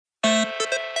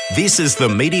This is the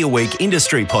Media Week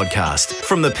Industry Podcast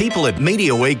from the people at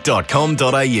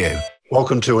MediaWeek.com.au.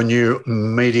 Welcome to a new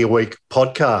Media Week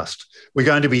podcast. We're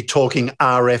going to be talking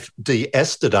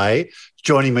RFDS today.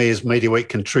 Joining me is Media Week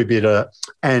contributor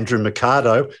Andrew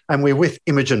Mercado, and we're with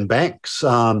Imogen Banks,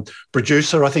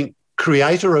 producer, I think,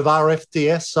 creator of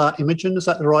RFDS. Imogen, is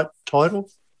that the right title?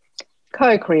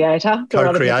 Co-creator.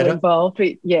 Co-creator. Involved.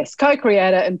 Yes,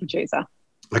 co-creator and producer.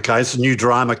 Okay, it's a new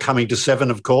drama coming to Seven,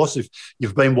 of course. If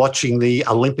you've been watching the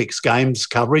Olympics Games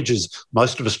coverage, as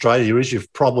most of Australia is,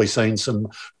 you've probably seen some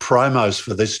promos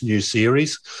for this new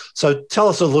series. So tell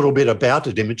us a little bit about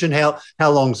it, Imogen. How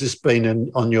long's this been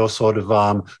on your sort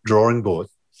of drawing board?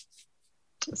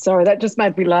 Sorry, that just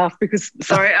made me laugh because,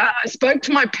 I spoke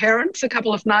to my parents a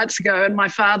couple of nights ago and my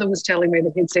father was telling me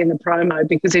that he'd seen the promo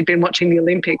because he'd been watching the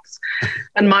Olympics.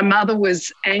 And my mother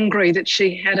was angry that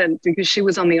she hadn't because she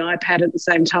was on the iPad at the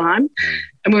same time.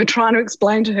 And we were trying to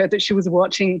explain to her that she was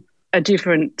watching a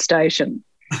different station.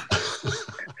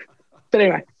 But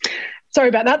anyway, sorry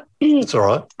about that. It's all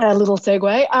right. A little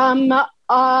segue.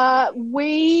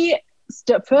 We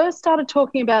first started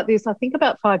talking about this, I think,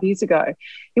 about 5 years ago.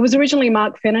 It was originally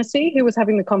Mark Fennessy who was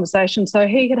having the conversation. So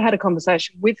he had a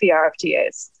conversation with the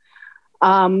RFDS.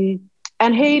 And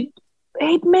he'd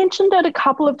mentioned it a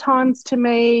couple of times to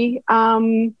me.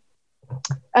 And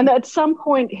at some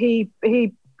point he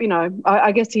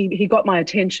I guess he got my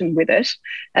attention with it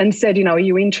and said, are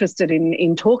you interested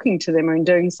in talking to them or in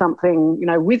doing something,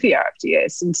 with the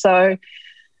RFDS? And so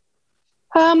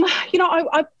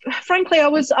frankly, I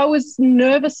was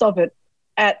nervous of it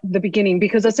at the beginning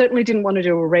because I certainly didn't want to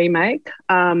do a remake.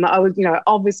 I was,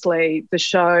 obviously the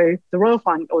show,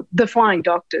 The Flying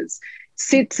Doctors,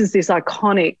 sits as this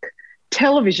iconic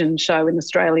television show in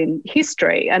Australian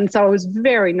history, and so I was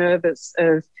very nervous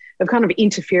of kind of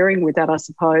interfering with that, I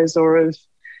suppose, or of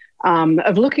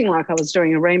looking like I was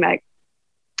doing a remake.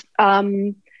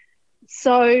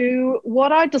 So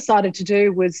what I decided to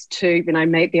do was to,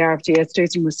 meet the RFDS, do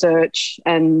some research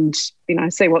and,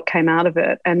 see what came out of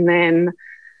it. And then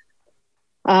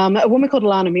a woman called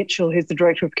Alana Mitchell, who's the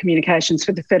Director of Communications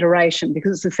for the Federation,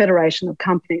 because it's the Federation of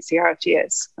companies, the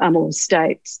RFDS, or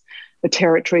states, the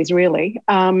territories really,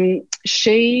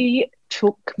 she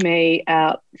took me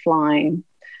out flying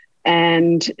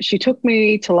and she took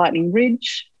me to Lightning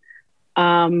Ridge,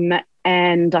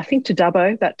 and I think to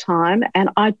Dubbo that time,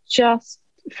 and I just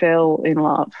fell in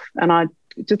love. And I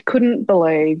just couldn't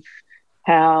believe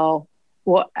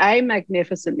what a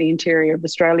magnificent the interior of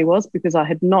Australia was, because I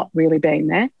had not really been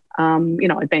there.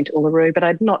 I'd been to Uluru, but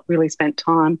I'd not really spent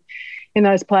time in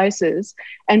those places,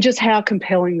 and just how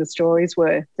compelling the stories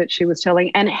were that she was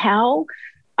telling, and how,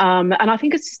 and I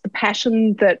think it's just the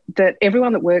passion that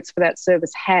everyone that works for that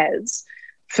service has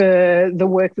for the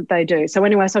work that they do. So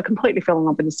anyway, so I completely fell in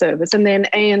love with the service. And then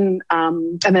and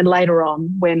then later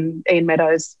on, when Ian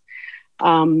Meadows,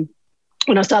 when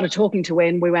I started talking to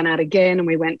Ian, we went out again and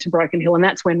we went to Broken Hill, and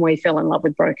that's when we fell in love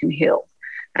with Broken Hill.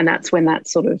 And that's when that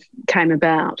sort of came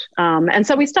about. And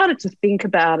so we started to think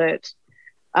about it,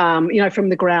 from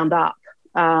the ground up,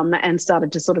 and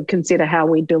started to sort of consider how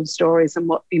we build stories and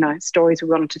what, stories we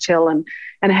wanted to tell, and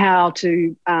how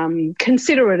to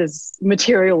consider it as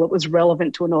material that was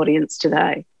relevant to an audience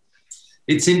today.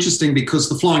 It's interesting because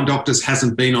The Flying Doctors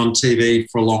hasn't been on TV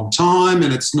for a long time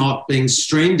and it's not being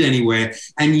streamed anywhere.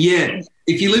 And yet,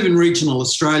 if you live in regional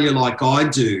Australia like I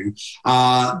do,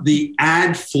 the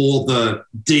ad for the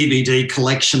DVD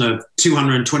collection of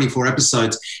 224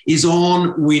 episodes is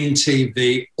on Win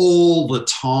TV all the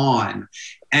time.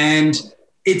 And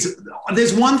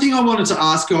there's one thing I wanted to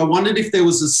ask you. I wondered if there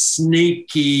was a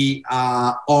sneaky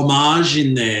homage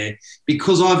in there,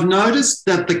 because I've noticed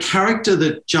that the character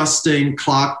that Justine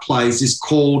Clarke plays is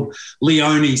called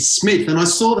Leonie Smith. And I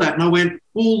saw that and I went,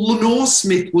 well, Lenore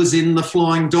Smith was in The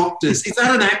Flying Doctors. Is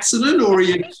that an accident, or are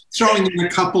you throwing in a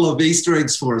couple of Easter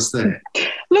eggs for us there?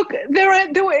 Look, there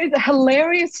were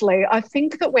hilariously, I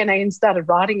think that when Ian started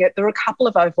writing it, there were a couple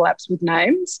of overlaps with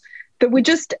names that were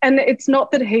just, and it's not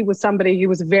that he was somebody who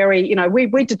was very,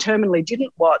 we determinedly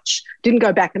didn't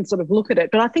go back and sort of look at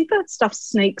it, but I think that stuff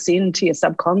sneaks into your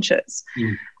subconscious.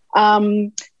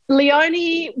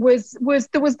 Leonie was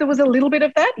there was a little bit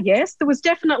of that, yes. There was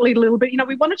definitely a little bit,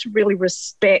 we wanted to really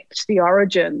respect the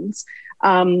origins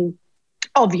of,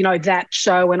 that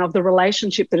show and of the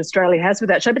relationship that Australia has with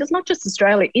that show. But it's not just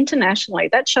Australia, internationally,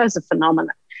 that show's a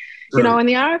phenomenon. Right. And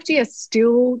the RFDS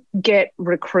still get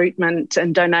recruitment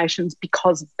and donations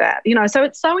because of that, so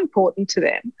it's so important to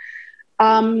them.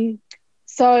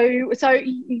 So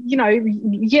you know,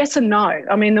 yes and no.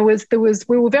 I mean, there was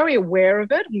we were very aware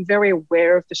of it and very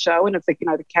aware of the show and of the, you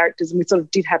know, the characters, and we sort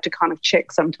of did have to kind of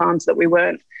check sometimes that we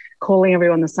weren't calling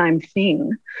everyone the same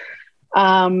thing,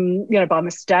 you know, by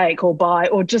mistake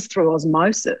or just through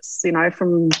osmosis, you know,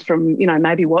 from you know,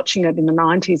 maybe watching it in the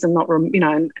 90s and not, you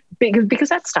know, because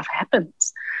that stuff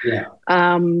happens. Yeah.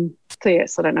 So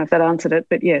yes, I don't know if that answered it,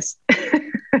 but yes.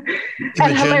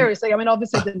 And hilariously, I mean,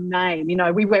 obviously the name, you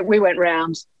know, we went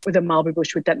round with a Mulberry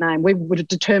Bush with that name. We were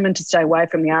determined to stay away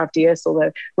from the RFDS or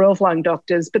the Royal Flying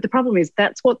Doctors, but the problem is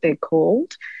that's what they're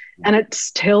called, and it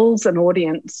tells an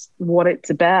audience what it's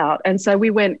about. And so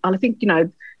we went, and I think, you know,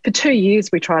 for 2 years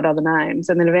we tried other names,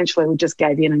 and then eventually we just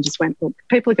gave in and just went, well,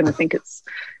 people are going to think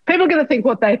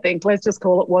what they think. Let's just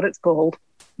call it what it's called.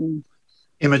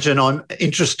 Imogen, I'm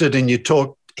interested in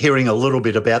hearing a little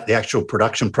bit about the actual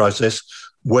production process,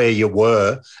 where you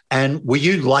were, and were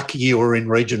you lucky you were in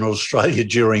regional Australia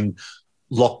during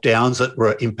lockdowns that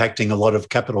were impacting a lot of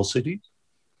capital cities?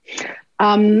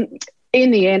 In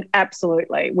the end,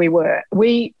 absolutely, we were.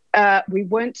 We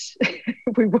weren't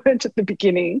we weren't at the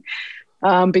beginning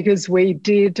because we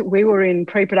were in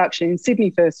pre-production in Sydney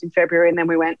first in February, and then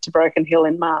we went to Broken Hill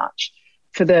in March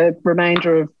for the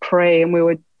remainder of pre,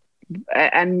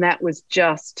 and that was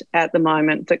just at the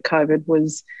moment that COVID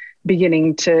was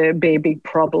beginning to be a big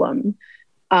problem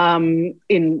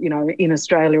in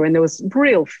Australia, and there was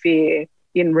real fear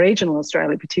in regional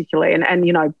Australia particularly, and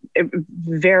you know,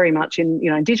 very much in, you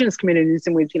know, Indigenous communities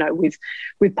and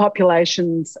with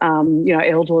populations, you know,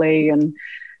 elderly and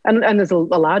there's a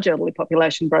large elderly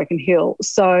population in Broken Hill.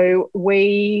 So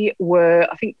we were,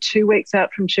 I think, 2 weeks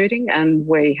out from shooting and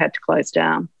we had to close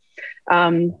down.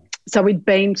 So we'd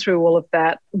been through all of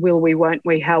that. Will we, won't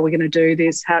we? How are we going to do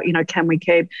this? How, you know, can we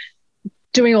keep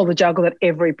doing all the juggle that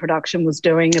every production was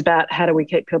doing about how do we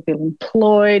keep people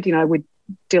employed? You know, we're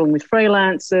dealing with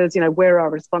freelancers, you know, where are our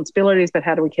responsibilities, but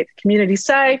how do we keep the community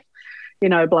safe? You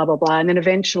know, blah, blah, blah. And then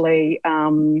eventually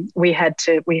we had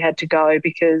to go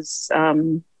because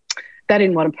they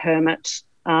didn't want a permit.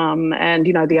 And,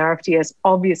 you know, the RFDS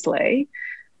obviously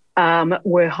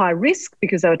were high risk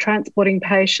because they were transporting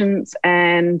patients,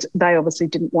 and they obviously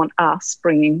didn't want us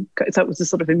bringing. So it was a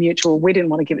sort of a mutual. We didn't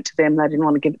want to give it to them; they didn't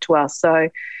want to give it to us. So,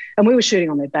 and we were shooting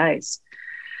on their base,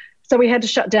 so we had to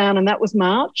shut down, and that was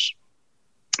March.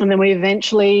 And then we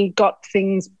eventually got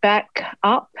things back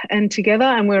up and together,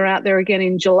 and we were out there again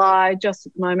in July, just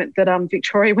at the moment that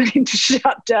Victoria went into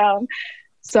shutdown.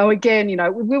 So again, you know,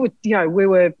 we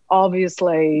were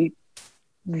obviously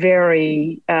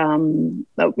very, you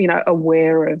know,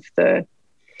 aware of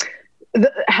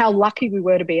how lucky we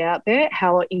were to be out there,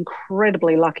 how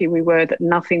incredibly lucky we were that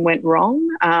nothing went wrong.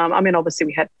 I mean, obviously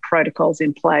we had protocols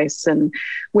in place, and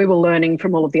we were learning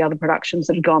from all of the other productions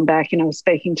that had gone back, you know,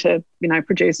 speaking to, you know,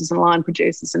 producers and line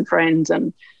producers and friends,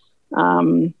 and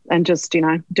just, you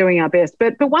know, doing our best.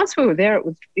 But once we were there,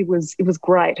 it was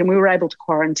great, and we were able to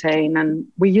quarantine, and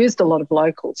we used a lot of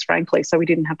locals, frankly, so we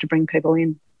didn't have to bring people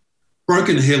in.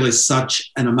 Broken Hill is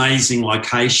such an amazing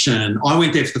location. I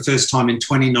went there for the first time in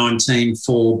 2019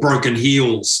 for Broken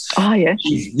Heels. Oh, yeah.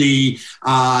 The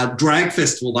drag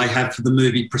festival they have for the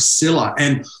movie Priscilla.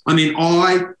 And, I mean,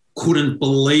 I couldn't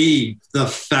believe the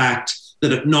fact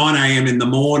that at 9 a.m. in the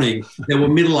morning there were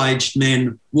middle-aged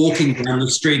men walking down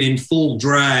the street in full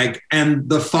drag, and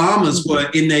the farmers were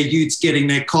in their utes getting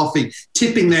their coffee,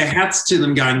 tipping their hats to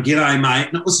them going, "G'day, mate."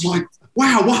 And it was like,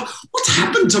 wow, what's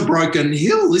happened to Broken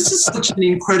Hill? This is such an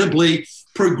incredibly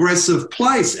progressive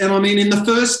place. And I mean, in the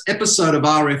first episode of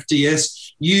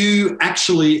RFDS, you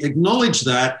actually acknowledge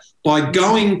that by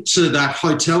going to that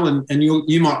hotel, and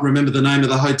you might remember the name of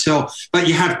the hotel, but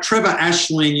you have Trevor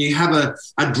Ashley and you have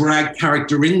a drag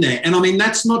character in there. And I mean,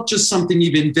 that's not just something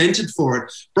you've invented for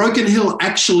it. Broken Hill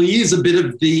actually is a bit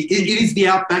of it is the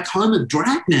outback home of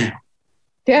drag now.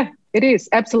 Yeah, it is,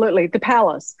 absolutely. The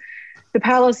Palace. The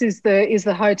Palace is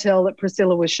the hotel that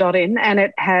Priscilla was shot in, and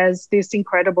it has this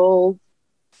incredible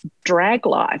drag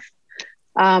life.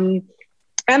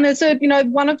 And there's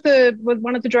one of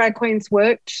the drag queens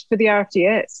worked for the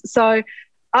RFDS. So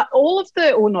not all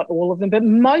of them, but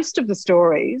most of the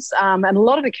stories and a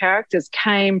lot of the characters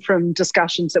came from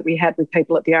discussions that we had with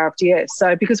people at the RFDS.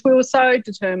 So because we were so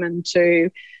determined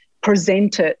to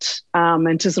present it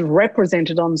and to sort of represent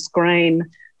it on screen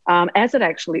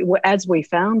as we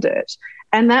found it.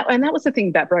 And that was the thing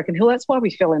about Broken Hill. That's why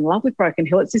we fell in love with Broken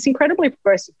Hill. It's this incredibly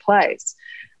progressive place.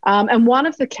 And one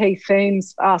of the key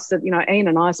themes for us that, you know, Ian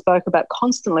and I spoke about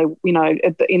constantly, you know,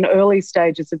 in early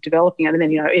stages of developing it, and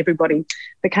then, you know, everybody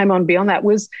that came on beyond that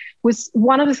was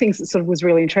one of the things that sort of was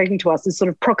really intriguing to us is sort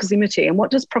of proximity. And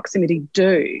what does proximity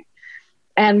do?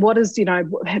 and what's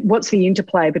the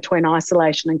interplay between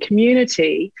isolation and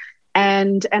community,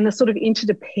 and the sort of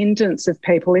interdependence of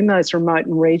people in those remote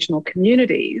and regional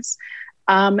communities.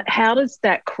 How does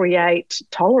that create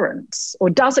tolerance, or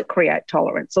does it create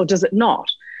tolerance, or does it not?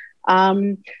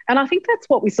 And I think that's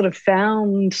what we sort of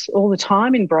found all the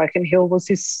time in Broken Hill, was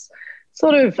this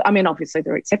sort of, I mean, obviously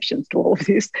there are exceptions to all of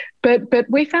this, but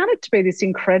we found it to be this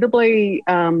incredibly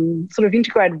sort of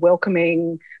integrated,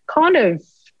 welcoming, kind of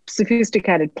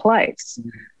sophisticated place.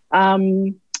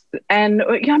 And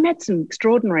I met some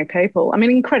extraordinary people. I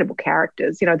mean, incredible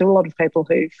characters. There were a lot of people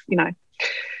who've,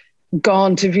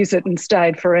 gone to visit and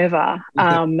stayed forever.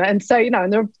 And so,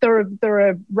 and there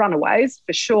are runaways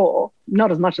for sure,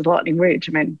 not as much as Lightning Ridge.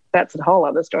 I mean, that's a whole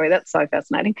other story. That's so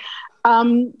fascinating.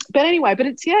 But anyway,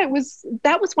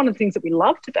 that was one of the things that we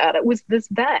loved about it, was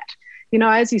that.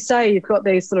 As you say, you've got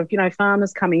these sort of,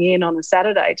 farmers coming in on a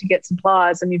Saturday to get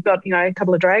supplies, and you've got, a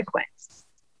couple of drag queens,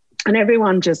 and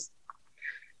everyone just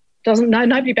doesn't know,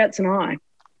 nobody bats an eye.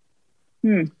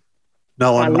 No,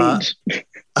 I'm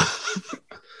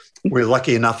we're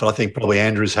lucky enough, and I think probably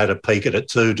Andrew's had a peek at it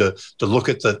too, to look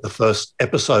at the first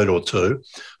episode or two.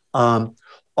 I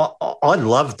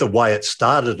loved the way it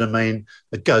started. I mean,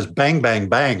 it goes bang, bang,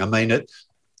 bang. I mean, it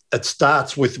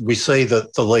starts with, we see the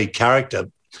lead character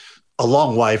a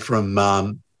long way from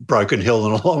Broken Hill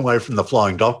and a long way from the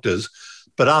Flying Doctors,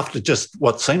 but after just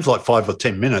what seems like 5 or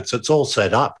 10 minutes, it's all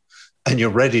set up and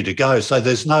you're ready to go. So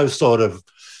there's no sort of,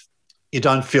 you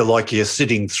don't feel like you're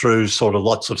sitting through sort of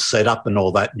lots of setup and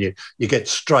all that, and you get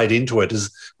straight into it.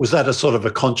 Was that a sort of a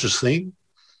conscious thing?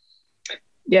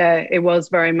 Yeah, it was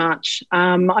very much.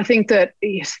 I think that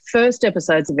first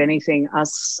episodes of anything are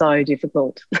so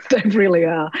difficult. They really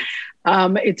are.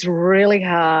 It's really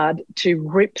hard to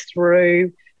rip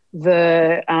through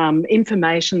the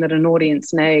information that an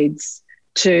audience needs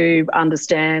to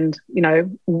understand,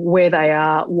 where they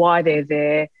are, why they're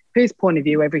there, whose point of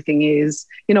view everything is,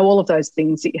 all of those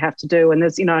things that you have to do. And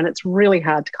there's, and it's really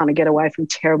hard to kind of get away from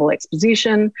terrible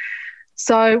exposition.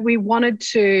 So we wanted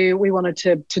to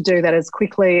do that as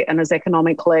quickly and as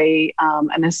economically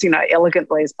and as,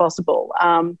 elegantly as possible.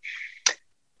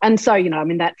 And so,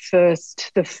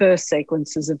 the first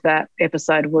sequences of that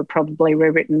episode were probably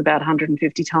rewritten about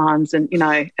 150 times, and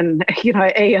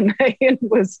Ian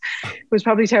was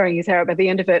probably tearing his hair out by the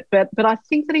end of it. But I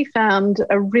think that he found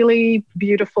a really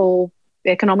beautiful,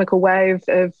 economical way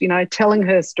of telling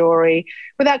her story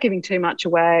without giving too much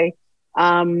away,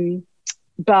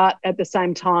 but at the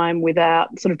same time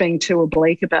without sort of being too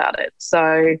oblique about it.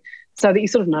 So that you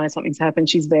sort of know something's happened,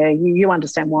 she's there, you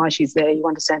understand why she's there, you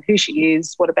understand who she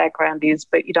is, what her background is,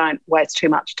 but you don't waste too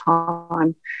much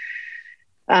time,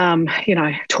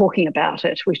 talking about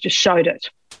it. We just showed it.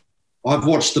 I've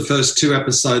watched the first 2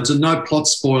 episodes, and no plot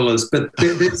spoilers, but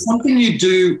there's something you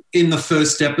do in the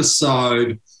first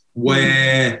episode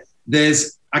where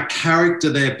there's a character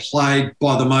there played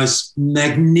by the most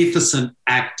magnificent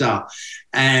actor,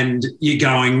 and you're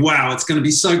going, wow, it's going to be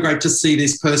so great to see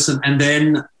this person, and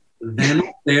then they're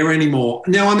not there anymore.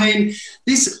 Now, I mean,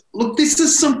 this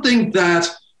is something that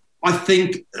I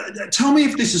think, tell me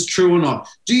if this is true or not.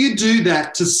 Do you do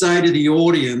that to say to the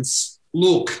audience,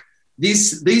 look,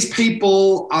 these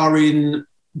people are in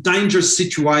dangerous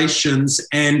situations,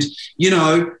 and,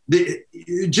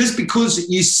 just because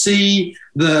you see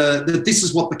that this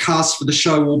is what the cast for the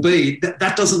show will be,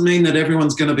 that doesn't mean that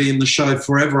everyone's going to be in the show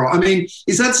forever. I mean,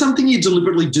 is that something you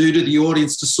deliberately do to the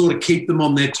audience to sort of keep them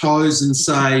on their toes and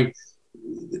say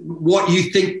what you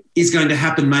think is going to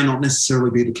happen may not necessarily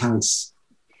be the case?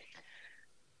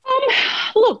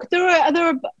 Look, there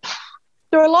are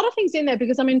a lot of things in there,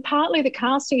 because, I mean, partly the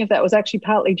casting of that was actually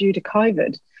partly due to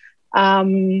COVID.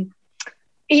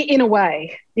 In a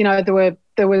way,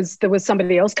 there was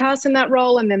somebody else cast in that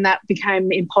role, and then that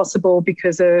became impossible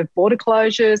because of border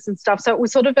closures and stuff. So it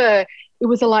was sort of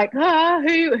who's amazing,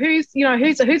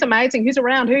 who's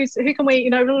around, who can we,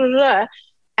 blah, blah, blah.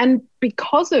 And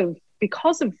because of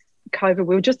COVID,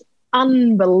 we were just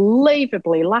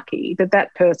unbelievably lucky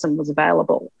that person was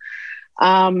available.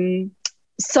 So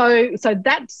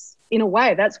that's, in a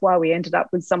way, that's why we ended up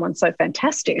with someone so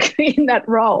fantastic in that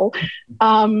role.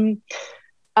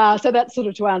 So that's sort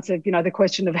of to answer, the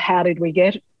question of how did we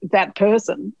get that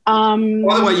person. By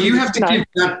the way, you have to give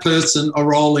that person a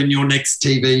role in your next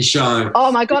TV show.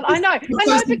 Oh, my God, I know.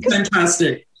 Because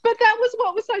fantastic. But that was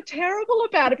what was so terrible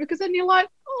about it, because then you're like,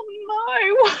 oh,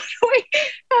 no,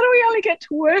 how do we only get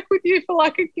to work with you for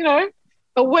like,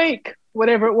 a week?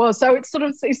 Whatever it was. So it's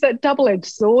that double-edged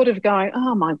sword of going,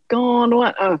 oh my God,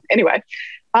 what? Oh, anyway.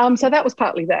 So that was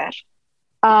partly that.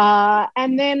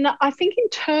 And then I think in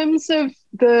terms of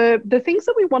the things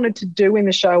that we wanted to do in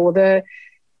the show were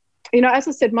as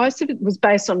I said, most of it was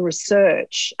based on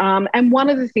research. And one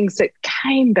of the things that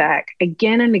came back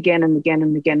again and again and again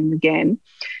and again and again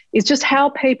is just how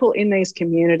people in these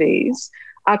communities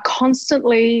are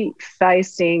constantly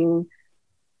facing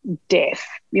death,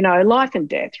 life and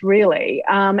death, really,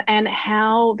 and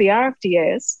how the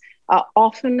RFDS are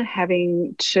often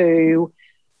having to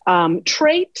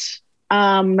treat,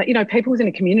 people within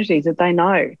a community that they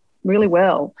know really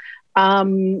well,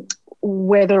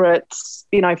 whether it's,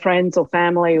 friends or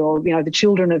family or, the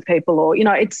children of people or,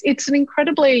 it's an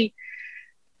incredibly,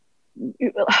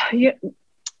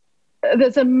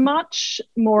 there's a much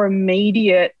more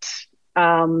immediate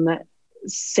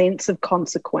sense of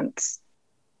consequence,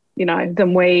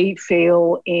 than we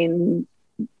feel in,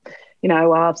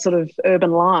 our sort of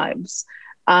urban lives.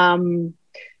 Your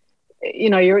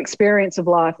experience of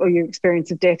life or your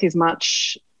experience of death is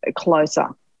much closer.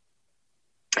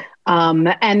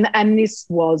 And this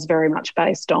was very much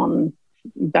based on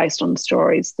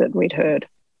stories that we'd heard,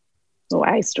 or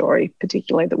a story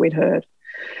particularly that we'd heard.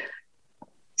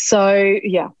 So,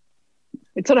 yeah,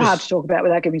 it's sort of hard to talk about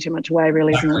without giving too much away,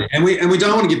 really, isn't it? And we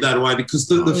don't want to give that away because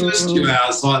the first 2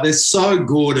 hours, they're so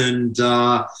good, and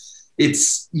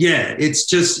it's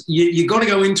just you got to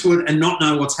go into it and not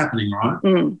know what's happening,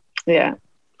 right? Yeah.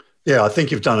 Yeah, I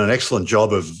think you've done an excellent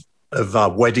job of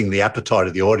whetting the appetite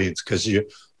of the audience, because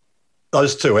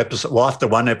those 2 episodes, well, after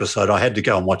one episode, I had to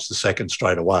go and watch the second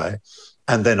straight away.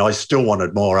 And then I still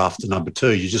wanted more after number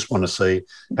 2. You just want to see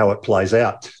how it plays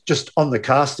out. Just on the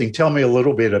casting, tell me a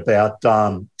little bit about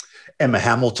Emma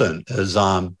Hamilton as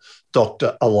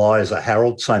Dr. Eliza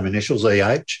Harold, same initials,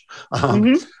 E.H.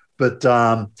 But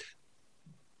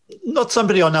not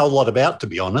somebody I know a lot about, to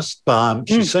be honest.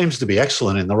 She seems to be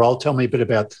excellent in the role. Tell me a bit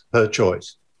about her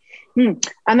choice. And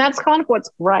that's kind of what's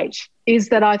great, is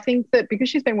that I think that because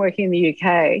she's been working in the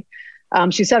UK,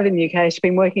 she started in the UK, she's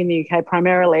been working in the UK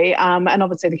primarily, and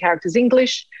obviously the character's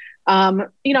English, and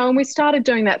we started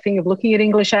doing that thing of looking at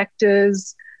English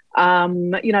actors,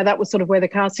 that was sort of where the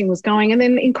casting was going. And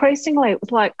then increasingly it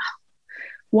was like,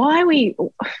 why?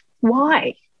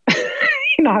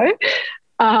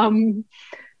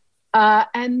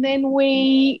 And then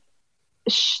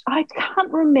I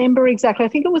can't remember exactly, I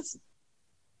think it was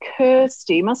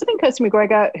Kirsty, must have been Kirsty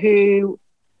McGregor, who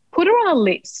put her on a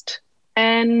list,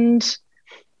 and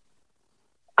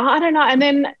I don't know. And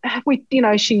then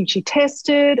she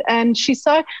tested, and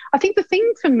I think the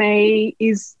thing for me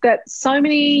is that so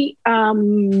many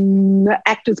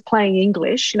actors playing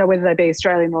English, whether they be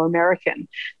Australian or American,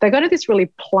 they go to this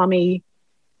really plummy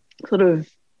sort of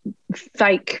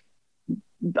fake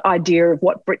idea of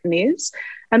what Britain is.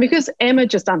 And because Emma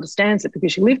just understands it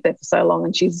because she lived there for so long,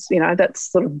 and she's,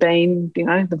 that's sort of been,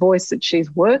 the voice that she's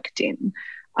worked in,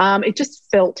 it just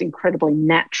felt incredibly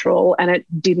natural, and it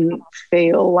didn't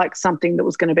feel like something that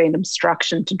was going to be an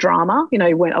obstruction to drama.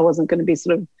 I wasn't going to be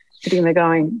sort of sitting there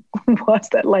going, why is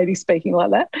that lady speaking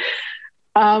like that?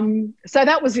 So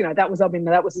that was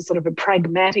a sort of a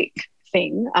pragmatic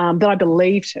thing that I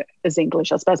believed her as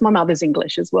English, I suppose. My mother's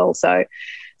English as well, so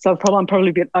I'm probably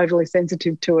a bit overly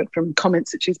sensitive to it from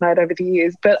comments that she's made over the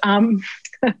years. But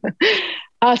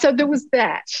so there was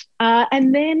that.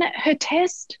 And then her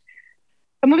test,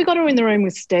 and when we got her in the room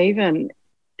with Stephen,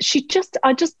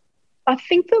 I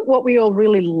think that what we all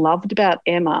really loved about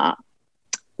Emma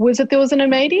was that there was an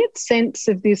immediate sense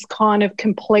of this kind of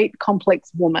complete,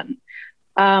 complex woman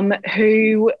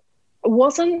who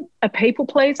wasn't a people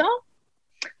pleaser,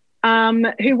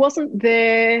 who wasn't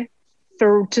there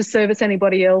to service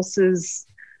anybody else's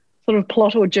sort of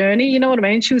plot or journey, you know what I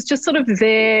mean? She was just sort of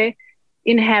there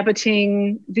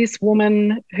inhabiting this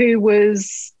woman who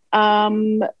was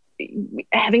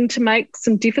having to make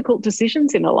some difficult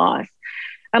decisions in her life.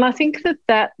 And I think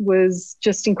that was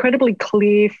just incredibly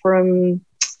clear from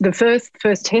the first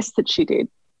test that she did.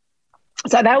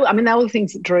 So that were the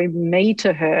things that drew me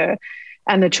to her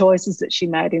and the choices that she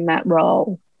made in that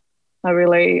role.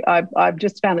 I've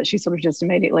just found that she sort of just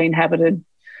immediately inhabited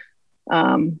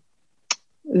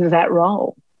that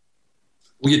role.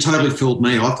 Well, you totally fooled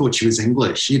me. I thought she was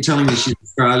English. You're telling me she's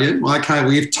Australian? Okay,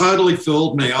 well, you've totally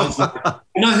fooled me. I was like,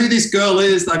 you know who this girl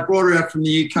is? They brought her out from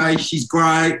the UK. She's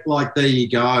great. Like, there you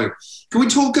go. Can we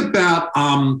talk about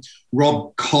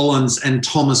Rob Collins and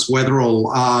Thomas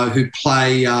Weatherall, who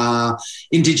play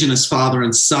Indigenous father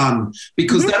and son?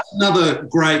 Because that's another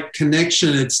great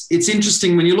connection. It's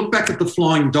interesting when you look back at the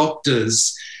Flying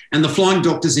Doctors, and the Flying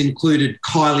Doctors included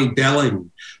Kylie Belling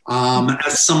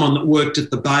as someone that worked at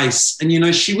the base. And,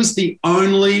 she was the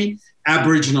only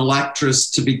Aboriginal actress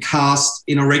to be cast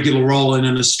in a regular role in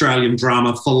an Australian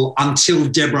drama until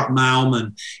Deborah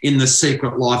Mailman in The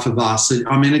Secret Life of Us.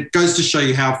 I mean, it goes to show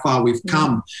you how far we've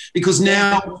come, because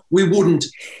now we wouldn't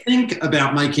think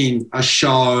about making a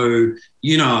show,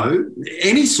 you know,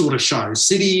 any sort of show,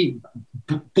 city,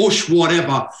 bush,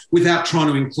 whatever, without trying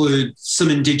to include some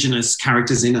Indigenous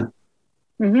characters in it.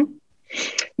 Mm-hmm.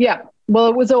 Yeah. Well,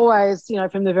 it was always, you know,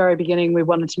 from the very beginning, we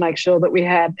wanted to make sure that we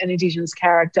had an Indigenous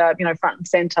character, you know, front and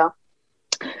centre.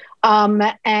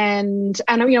 And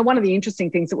you know, one of the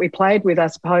interesting things that we played with, I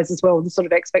suppose, as well, the sort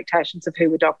of expectations of who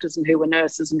were doctors and who were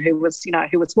nurses and who was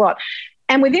what.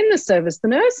 And within the service, the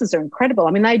nurses are incredible.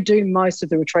 I mean, they do most of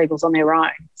the retrievals on their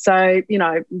own. So, you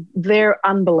know, they're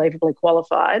unbelievably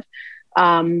qualified.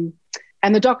 And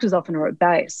the doctors often are at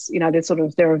base. You know,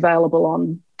 they're available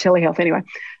on telehealth anyway.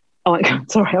 Oh,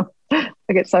 sorry,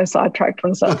 I get so sidetracked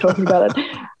when I start talking about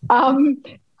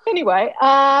it. Anyway,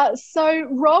 so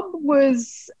Rob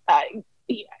was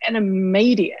an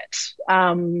immediate,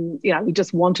 you know, we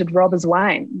just wanted Rob as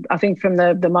Wayne, I think from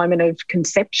the moment of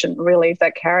conception, really, of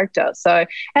that character. So,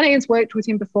 and Ian's worked with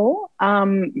him before,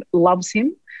 loves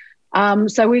him.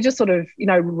 So we just sort of, you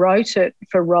know, wrote it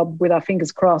for Rob with our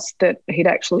fingers crossed that he'd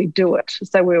actually do it.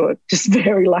 So we were just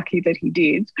very lucky that he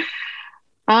did.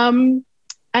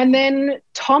 And then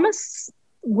Thomas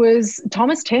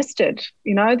tested.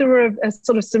 You know, there were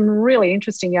sort of some really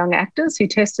interesting young actors who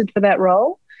tested for that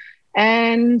role,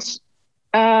 and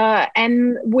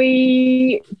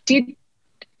we did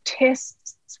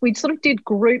tests. We sort of did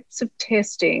groups of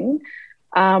testing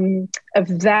of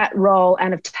that role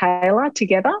and of Taylor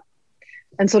together,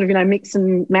 and sort of, you know, mix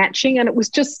and matching. And it was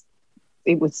just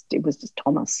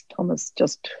Thomas. Thomas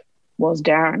just was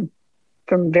Darren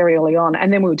from very early on.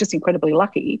 And then we were just incredibly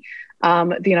lucky,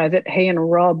 you know, that he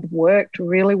and Rob worked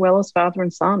really well as father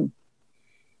and son.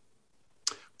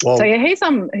 Well, so, yeah, I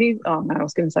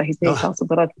was going to say he's Newcastle,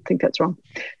 but I think that's wrong.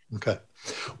 Okay.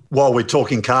 While we're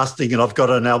talking casting, and I've got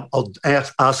to now, I'll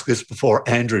ask this before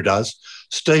Andrew does,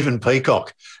 Stephen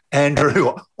Peacock.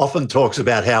 Andrew often talks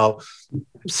about how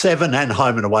Seven and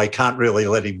Home and Away can't really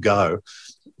let him go.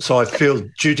 So I feel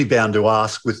duty-bound to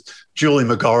ask, with Julie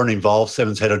McGorran involved,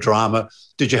 Seven's head of drama,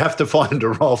 did you have to find a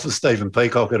role for Stephen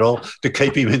Peacock at all to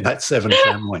keep him in that Seven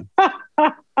family?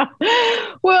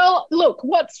 Well, look,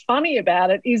 what's funny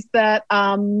about it is that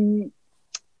when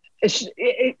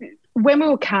we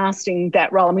were casting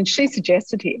that role, I mean, she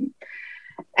suggested him.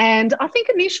 And I think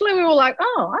initially we were like,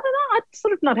 oh, I don't know, it's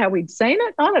sort of not how we'd seen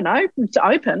it. I don't know, it's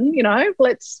open, you know,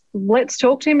 let's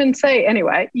talk to him and see.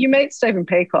 Anyway, you meet Stephen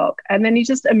Peacock and then you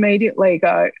just immediately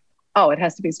go, oh, it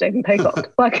has to be Stephen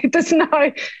Peacock. Like there's no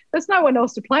one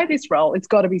else to play this role. It's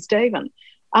got to be Stephen.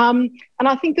 And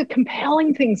I think the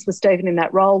compelling things for Stephen in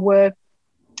that role were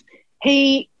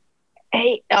he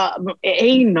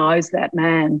knows that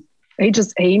man.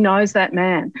 He knows that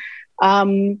man.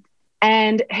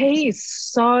 And he is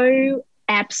so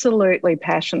absolutely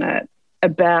passionate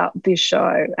about this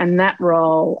show and that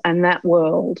role and that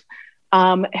world.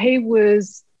 He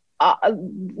was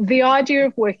the idea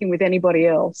of working with anybody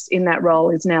else in that role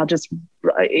is now just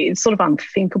it's sort of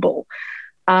unthinkable.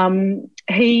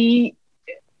 He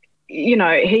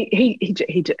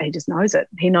just knows it.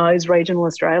 He knows regional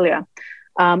Australia.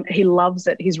 He loves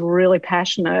it. He's really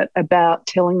passionate about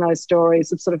telling those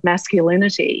stories of sort of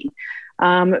masculinity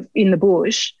in the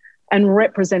bush and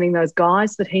representing those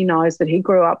guys that he knows, that he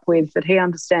grew up with, that he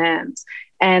understands,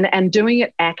 and doing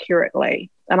it accurately.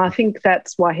 And I think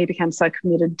that's why he became so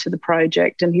committed to the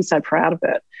project and he's so proud of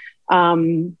it.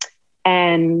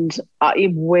 And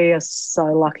we're so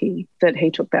lucky that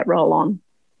he took that role on.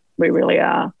 We really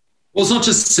are. Well, it's not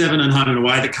just Seven and Home and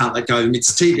Away that can't let go of him.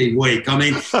 It's TV Week. I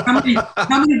mean,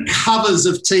 how many covers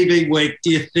of TV Week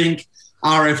do you think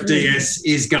RFDS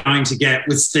is going to get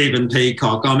with Stephen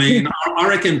Peacock? I mean, I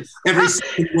reckon every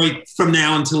second week from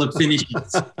now until it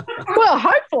finishes. Well,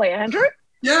 hopefully, Andrew.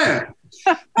 Yeah.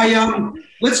 Hey,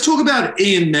 let's talk about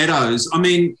Ian Meadows. I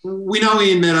mean, we know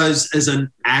Ian Meadows as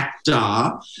an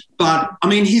actor, but, I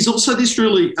mean, he's also this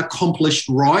really accomplished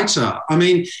writer. I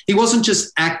mean, he wasn't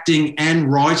just acting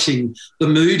and writing The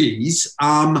Moodies,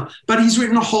 but he's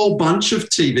written a whole bunch of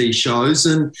TV shows.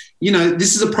 And, you know,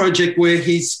 this is a project where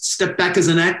he's stepped back as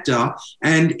an actor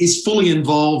and is fully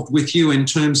involved with you in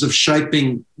terms of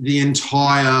shaping the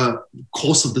entire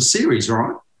course of the series,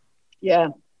 right? Yeah.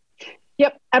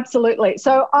 Yep, absolutely.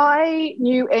 So I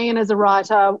knew Ian as a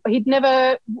writer. He'd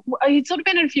sort of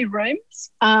been in a few rooms.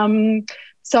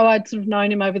 So I'd sort of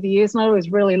known him over the years and I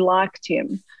always really liked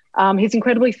him. He's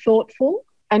incredibly thoughtful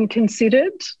and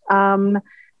considered. And,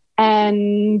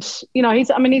 you know, he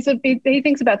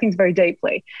thinks about things very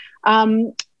deeply.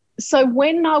 So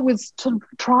when I was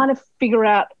trying to figure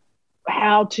out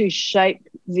how to shape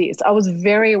this, I was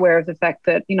very aware of the fact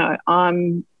that,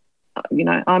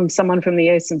 I'm someone from the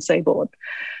Eastern Seaboard.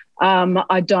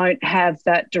 I don't have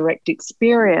that direct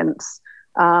experience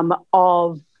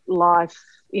of life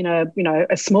in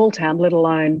a small town, let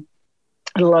alone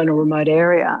a remote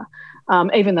area.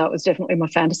 Even though it was definitely my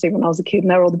fantasy when I was a kid,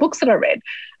 and they were all the books that I read.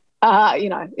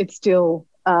 It still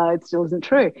isn't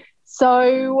true.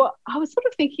 So I was sort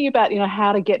of thinking about,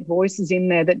 how to get voices in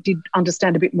there that did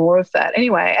understand a bit more of that.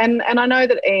 Anyway, and I know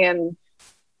that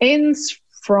Ian's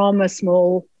from a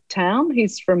small town.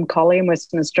 He's from Collie in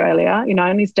Western Australia,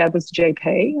 and his dad was a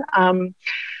GP.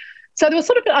 So there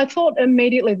was I thought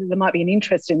immediately that there might be an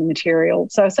interest in the material.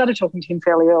 So I started talking to him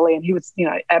fairly early, and he was,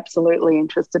 absolutely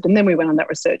interested. And then we went on that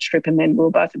research trip, and then we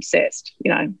were both obsessed,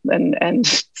 and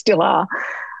still are.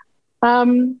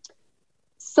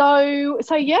 So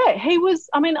yeah, he was,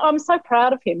 I'm so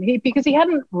proud of him because he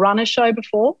hadn't run a show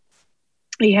before.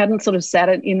 He hadn't sort of sat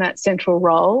in that central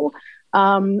role.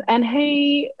 And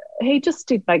he just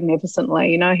did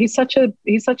magnificently. He's such a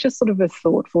sort of a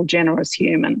thoughtful, generous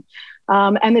human.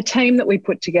 And the team that we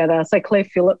put together, so Claire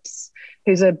Phillips,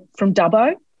 who's from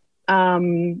Dubbo.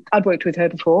 I'd worked with her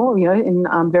before,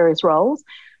 in various roles.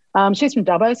 She's from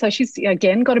Dubbo, so she's,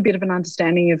 again, got a bit of an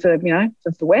understanding of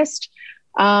the West.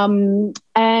 And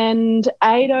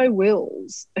Ado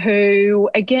Wills, who,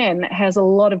 again, has a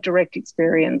lot of direct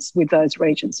experience with those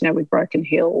regions, with Broken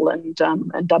Hill, and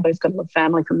Dubbo's got a lot of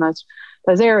family from those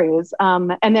areas.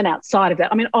 And then outside of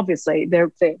that, obviously,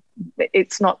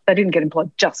 it's not, they didn't get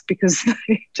employed just because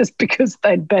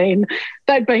they'd been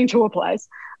to a place.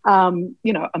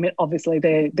 Obviously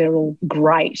they're all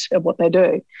great at what they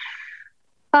do.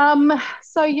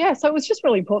 So it was just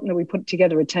really important that we put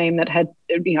together a team that had,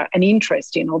 an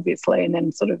interest in, obviously, and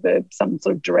then sort of some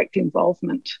sort of direct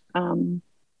involvement and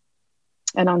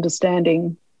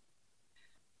understanding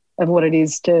of what it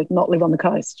is to not live on the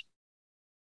coast.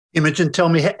 Imogen, tell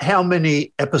me, how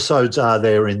many episodes are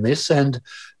there in this, and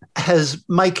has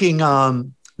making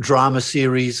drama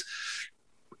series,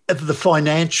 the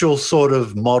financial sort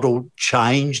of model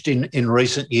changed in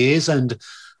recent years, and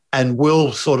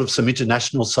will sort of some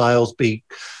international sales be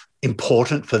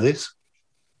important for this?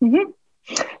 Mm-hmm.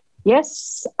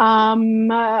 Yes.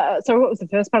 So what was the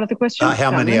first part of the question?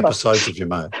 How many episodes have you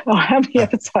made? How many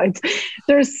episodes?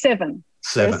 There are 7.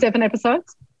 There are 7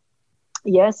 episodes.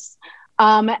 Yes.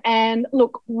 And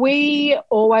look, we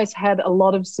always had a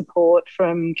lot of support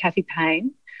from Kathy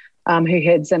Payne, who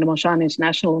heads Endemol Shine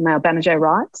International, now Banijay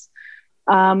Rights.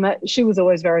 She was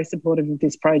always very supportive of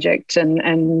this project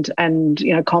and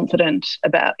confident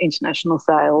about international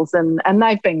sales, and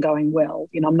they've been going well.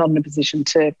 I'm not in a position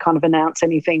to kind of announce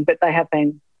anything, but they have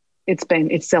been.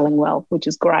 It's selling well, which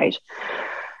is great.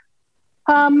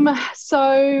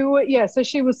 So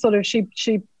she was sort of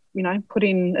she put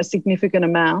in a significant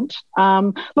amount.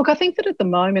 Look, I think that at the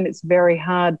moment it's very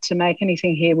hard to make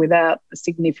anything here without a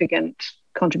significant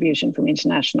contribution from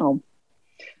international.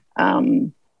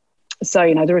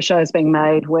 So, there are shows being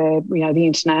made where, the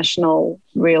international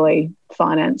really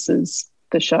finances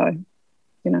the show,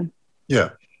 Yeah.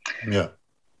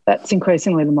 That's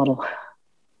increasingly the model.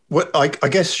 Well, I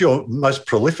guess your most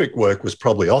prolific work was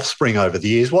probably Offspring over the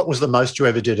years. What was the most you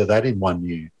ever did of that in one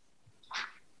year?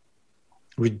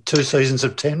 With 2 seasons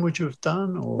of 10 would you have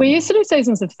done? Or? We used to do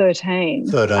seasons of 13.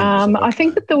 13. I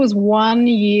think that there was one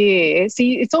year.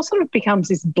 See, it all sort of becomes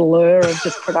this blur of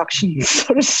just production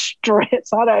sort of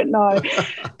stress. I don't know.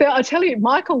 But I tell you,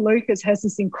 Michael Lucas has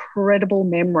this incredible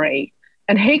memory,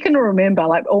 and he can remember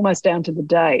like almost down to the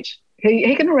date.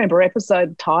 He can remember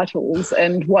episode titles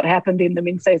and what happened in them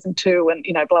in season 2 and,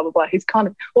 blah, blah, blah. He's kind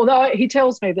of, although he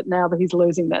tells me that now that he's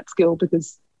losing that skill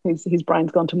because his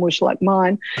brain's gone to mush like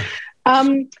mine.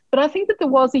 But I think that there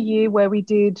was a year where we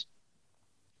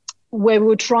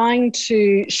were trying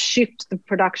to shift the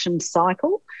production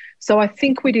cycle. So I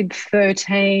think we did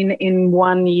 13 in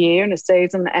 1 year in a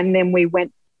season, and then we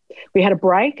had a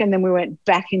break, and then we went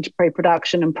back into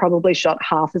pre-production and probably shot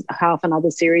half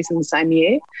another series in the same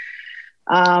year.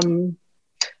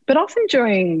 But often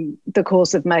during the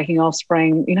course of making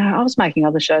Offspring, I was making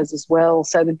other shows as well.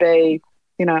 So there'd be,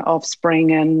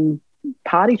 Offspring and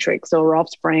Party Tricks, or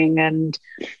Offspring and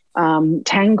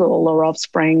Tangle, or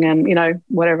Offspring and,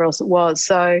 whatever else it was.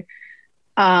 So,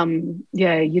 I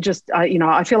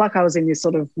feel like I was in this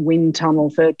sort of wind tunnel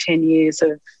for 10 years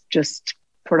of just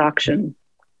production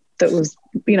that was,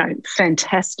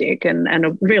 fantastic and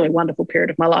a really wonderful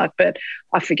period of my life, but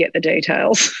I forget the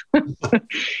details.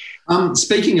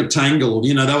 Speaking of Tangled,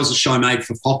 that was a show made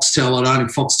for Foxtel. I don't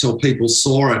think Foxtel people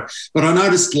saw it, but I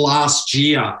noticed last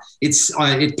year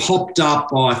it popped up,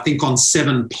 I think, on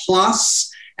 7+,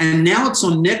 and now it's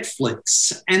on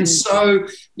Netflix. And so,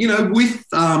 with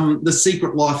The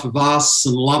Secret Life of Us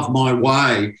and Love My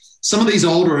Way, some of these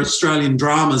older Australian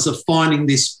dramas are finding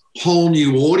this whole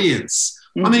new audience.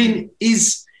 I mean,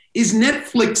 is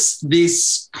Netflix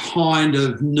this kind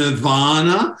of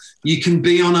nirvana? You can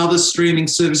be on other streaming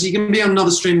services. You can be on another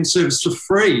streaming service for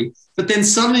free, but then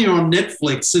suddenly you're on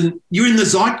Netflix and you're in the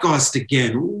zeitgeist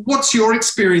again. What's your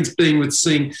experience been with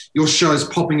seeing your shows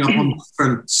popping up on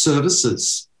different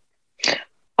services?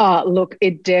 Look,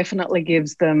 it definitely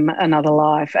gives them another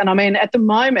life. And I mean, at the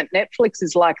moment, Netflix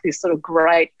is like this sort of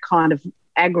great kind of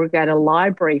aggregator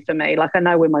library for me. Like, I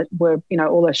know where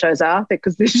all those shows are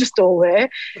because they're just all there.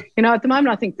 At the moment,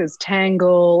 I think there's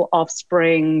Tangle,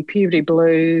 Offspring, Puberty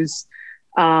Blues,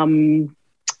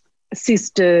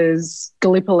 Sisters,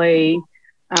 Gallipoli.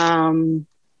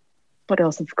 What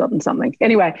else? I've forgotten something.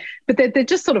 Anyway, but they're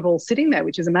just sort of all sitting there,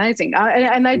 which is amazing.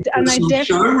 And they definitely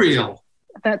showreel.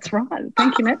 That's right.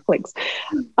 Thank you, Netflix.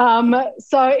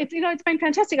 So it's been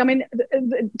fantastic. I mean,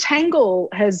 Tangle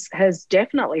has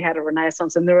definitely had a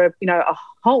renaissance, and there are a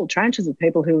whole tranches of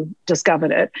people who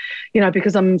discovered it.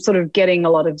 Because I'm sort of getting a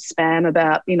lot of spam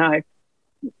about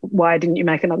why didn't you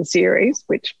make another series?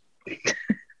 Which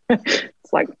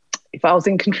it's like, if I was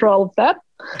in control of that,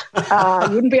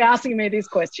 you wouldn't be asking me this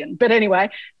question. But anyway,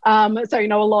 so, a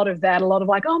lot of that, a lot of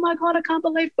like, oh, my God, I can't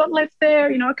believe what left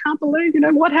there. I can't believe,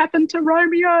 what happened to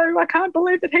Romeo. I can't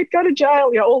believe that he'd go to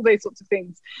jail, all these sorts of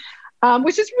things,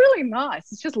 which is really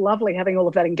nice. It's just lovely having all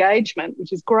of that engagement,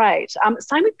 which is great.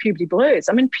 Same with Puberty Blues.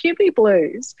 I mean, Puberty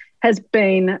Blues has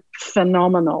been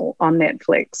phenomenal on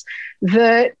Netflix.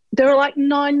 There are like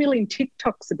 9 million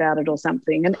TikToks about it or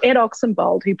something. And Ed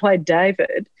Oxenbould, who played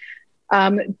David,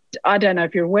 I don't know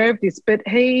if you're aware of this, but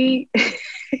he...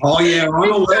 Oh, yeah,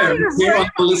 I'm aware. Here on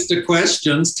the list of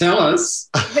questions. Tell us.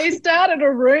 He started a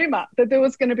rumour that there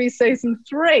was going to be season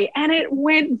 3, and it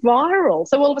went viral.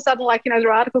 So all of a sudden, there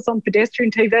are articles on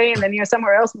Pedestrian TV, and then,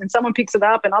 somewhere else, and then someone picks it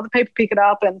up and other people pick it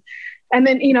up, and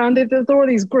then, and there are all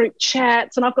these group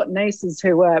chats, and I've got nieces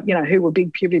who were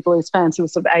big Puberty Blues fans who were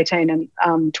sort of 18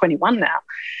 and 21 now.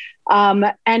 And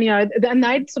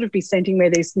they'd sort of be sending me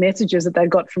these messages that they'd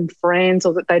got from friends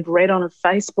or that they'd read on a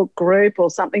Facebook group or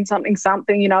something,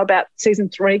 about season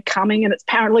 3 coming, and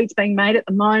apparently it's being made at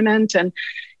the moment, and,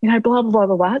 blah, blah, blah,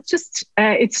 blah, blah.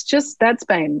 It's just that's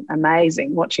been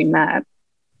amazing watching that.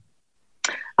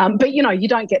 But, you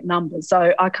don't get numbers,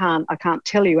 so I can't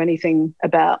tell you anything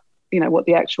about, what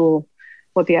the actual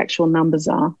numbers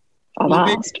are. I've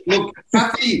asked. Look,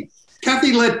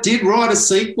 Kathy Lette did write a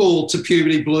sequel to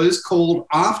Puberty Blues called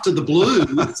After the Blues.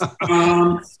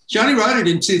 She only wrote it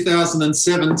in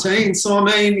 2017. So, I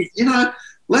mean,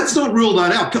 let's not rule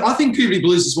that out. I think Puberty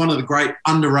Blues is one of the great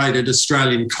underrated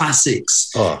Australian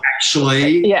classics,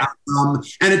 actually. Yeah.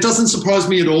 And it doesn't surprise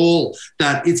me at all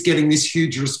that it's getting this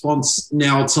huge response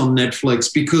now it's on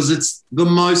Netflix, because it's the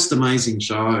most amazing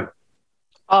show.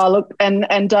 Oh, look,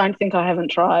 and don't think I haven't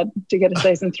tried to get a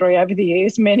season 3 over the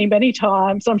years many, many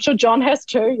times. I'm sure John has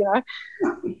too,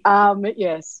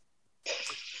 Yes.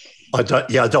 I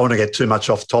don't want to get too much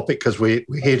off topic because we're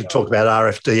here to talk about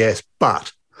RFDS,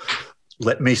 but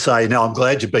let me say now, I'm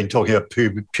glad you've been talking about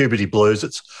Puberty Blues.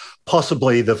 It's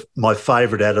possibly my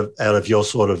favourite out of your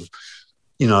sort of,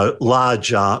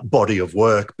 large body of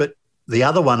work. But the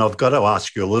other one I've got to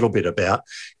ask you a little bit about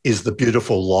is The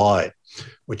Beautiful Lie,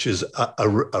 which is a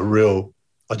real,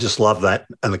 I just love that.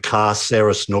 And the cast,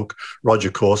 Sarah Snook,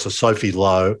 Roger Corser, Sophie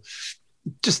Lowe.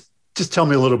 Just tell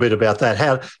me a little bit about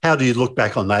that. How do you look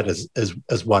back on that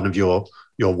as one of your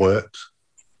works?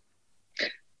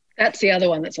 That's the other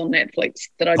one that's on Netflix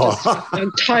that I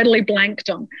totally blanked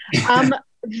on.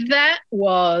 That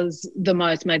was the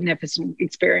most magnificent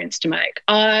experience to make.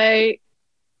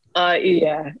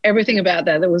 Everything about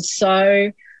that was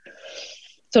so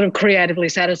sort of creatively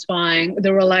satisfying.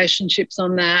 The relationships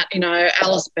on that,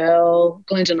 Alice Bell,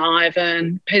 Glinton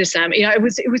Ivan, Peter Sam, it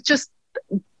was just,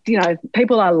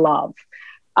 people I love.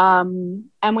 And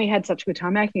we had such a good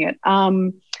time making it.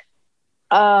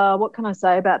 What can I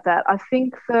say about that? I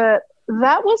think that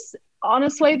was,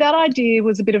 honestly, that idea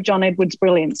was a bit of John Edwards'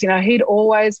 brilliance. He'd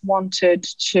always wanted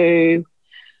to,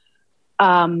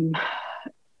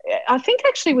 I think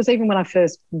actually it was even when I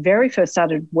very first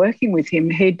started working with him,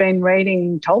 he'd been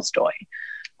reading Tolstoy.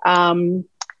 And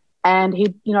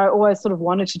he'd, always sort of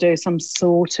wanted to do some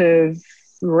sort of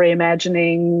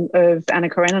reimagining of Anna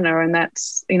Karenina, and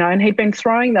that's, and he'd been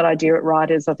throwing that idea at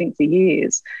writers, I think, for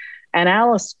years. And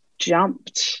Alice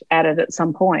jumped at it at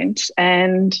some point,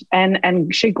 and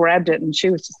she grabbed it, and she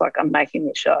was just like, "I'm making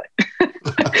this show,"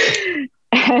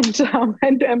 and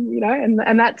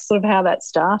that's sort of how that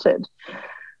started.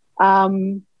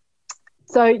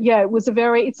 So yeah, it was a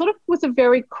very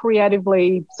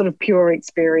creatively sort of pure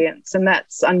experience, and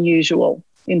that's unusual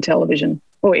in television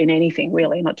or in anything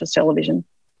really, not just television.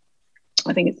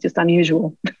 I think it's just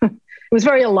unusual. It was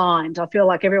very aligned. I feel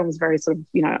like everyone was very sort of,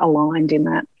 aligned in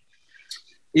that.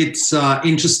 It's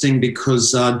interesting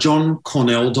because John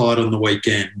Cornell died on the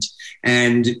weekend.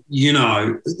 And,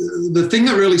 the thing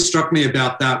that really struck me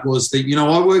about that was that,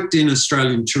 I worked in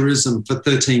Australian tourism for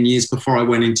 13 years before I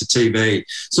went into TV.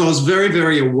 So I was very,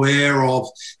 very aware of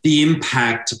the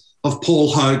impact of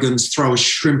Paul Hogan's Throw a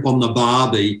Shrimp on the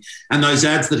Barbie and those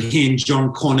ads that he and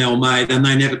John Cornell made, and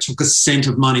they never took a cent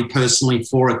of money personally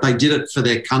for it. They did it for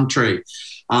their country.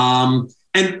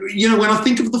 And, when I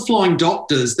think of the Flying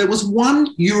Doctors, there was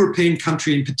one European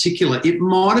country in particular. It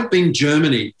might have been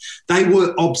Germany. They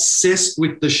were obsessed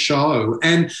with the show.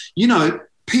 And,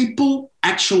 people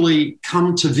actually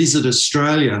come to visit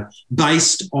Australia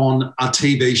based on a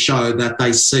TV show that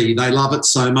they see. They love it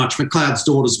so much. McLeod's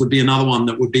Daughters would be another one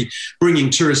that would be bringing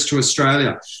tourists to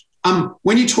Australia.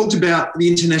 When you talked about the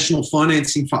international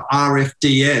financing for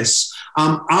RFDS,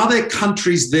 are there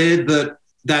countries there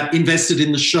that invested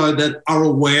in the show that are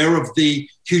aware of the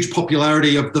huge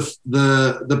popularity of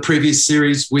the previous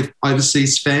series with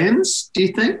overseas fans, do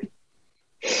you think?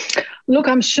 Look,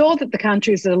 I'm sure that the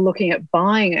countries that are looking at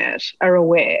buying it are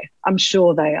aware. I'm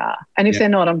sure they are. And if they're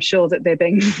not, I'm sure that they're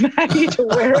being made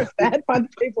aware of that by the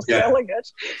people selling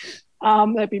it.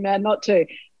 They'd be mad not to.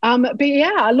 But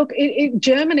yeah, look,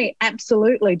 Germany,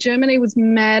 absolutely. Germany was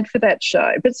mad for that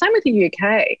show, but same with the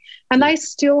UK. And they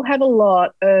still have a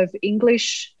lot of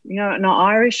English, and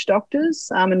Irish doctors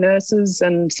and nurses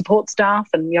and support staff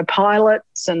and,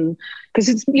 pilots. And because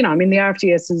it's, the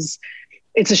RFDS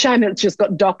it's a shame that it's just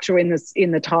got doctor in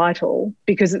the title,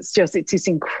 because it's this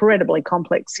incredibly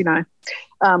complex,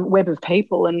 web of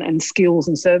people and skills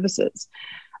and services.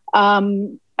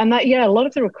 And that, a lot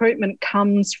of the recruitment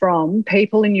comes from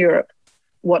people in Europe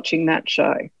watching that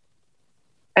show.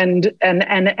 And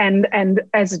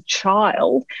as a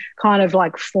child, kind of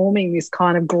like forming this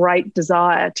kind of great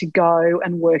desire to go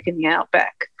and work in the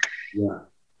outback. Yeah.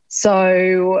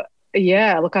 So,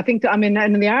 yeah, look, I think and the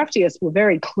RFDS were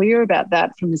very clear about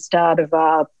that from the start of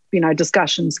our,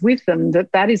 discussions with them,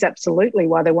 that is absolutely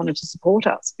why they wanted to support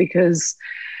us, because.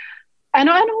 And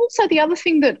also the other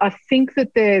thing that I think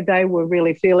that they were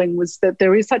really feeling was that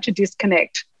there is such a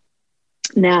disconnect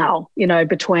now,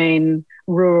 between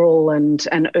rural and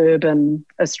urban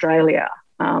Australia,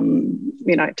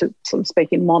 to sort of speak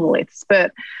in monoliths,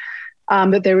 but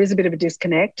that there is a bit of a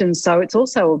disconnect. And so it's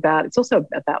also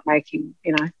about making,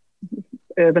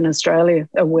 urban Australia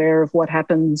aware of what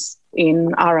happens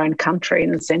in our own country,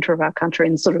 in the centre of our country,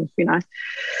 and sort of,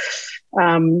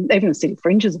 even the city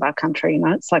fringes of our country,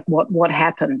 it's like what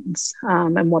happens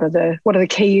and what are the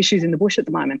key issues in the bush at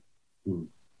the moment.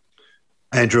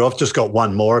 Andrew, I've just got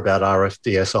one more about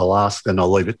RFDS I'll ask, then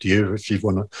I'll leave it to you if you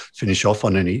want to finish off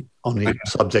on any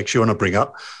subjects you want to bring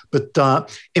up. But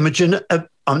Imogen,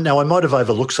 now I might have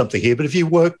overlooked something here, but have you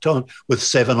worked with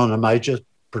Seven on a major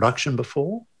production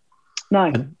before?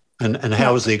 No. And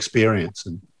how was the experience?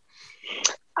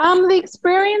 The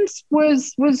experience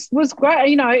was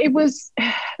great. It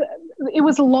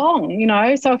was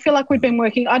long. So I feel like we'd been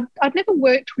working. I'd never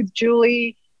worked with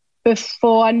Julie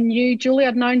before. I knew Julie.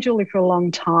 I'd known Julie for a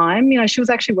long time. She was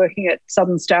actually working at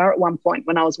Southern Star at one point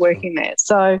when I was working there.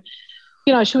 So,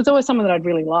 she was always someone that I'd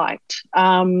really liked.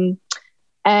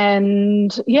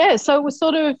 And yeah, so it was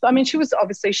sort of, she was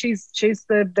obviously, she's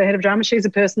the head of drama. She's a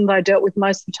person that I dealt with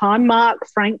most of the time. Mark,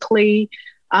 frankly,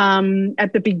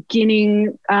 at the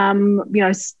beginning,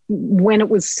 when it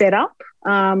was set up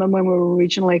and when we were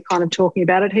originally kind of talking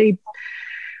about it, he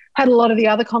had a lot of the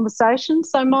other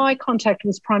conversations. So my contact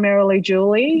was primarily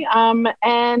Julie.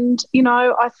 And,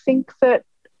 I think that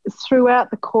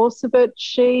throughout the course of it,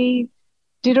 she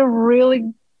did a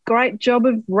really great job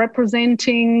of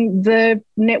representing the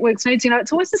network's needs.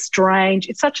 It's always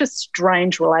it's such a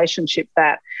strange relationship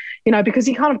that, because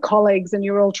you're kind of colleagues and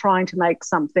you're all trying to make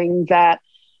something that,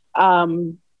 A,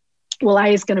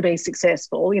 is going to be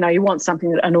successful. You want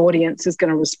something that an audience is going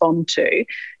to respond to,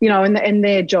 and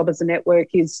their job as a network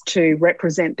is to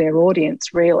represent their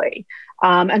audience, really.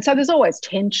 And so there's always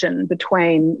tension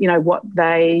between, what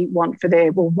they want for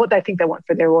what they think they want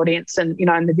for their audience and,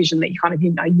 and the vision that you kind of,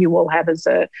 you all have as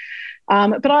a,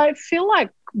 but I feel like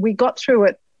we got through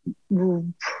it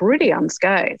pretty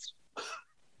unscathed.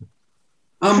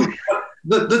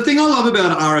 The thing I love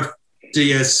about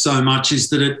DS so much is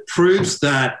that it proves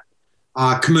that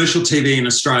commercial TV in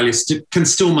Australia can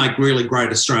still make really great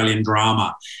Australian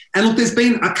drama. And look, there's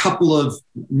been a couple of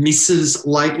misses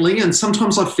lately, and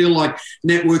sometimes I feel like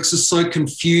networks are so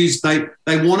confused. They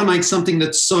want to make something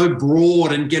that's so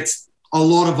broad and gets a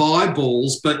lot of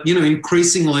eyeballs, but,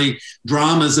 increasingly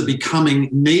dramas are becoming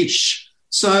niche.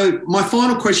 So my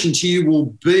final question to you will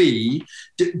be,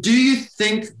 do you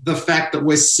think the fact that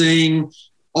we're seeing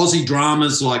Aussie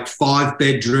dramas like Five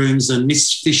Bedrooms and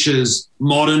Miss Fisher's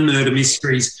Modern Murder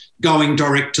Mysteries going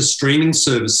direct to streaming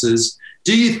services,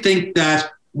 do you think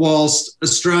that whilst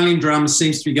Australian drama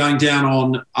seems to be going down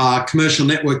on commercial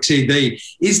network TV,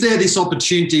 is there this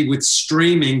opportunity with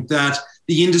streaming that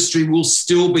the industry will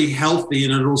still be healthy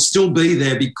and it will still be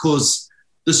there because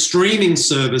the streaming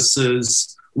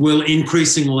services will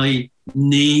increasingly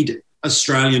need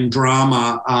Australian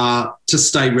drama to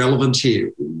stay relevant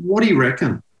here? What do you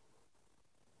reckon?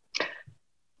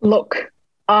 Look,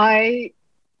 I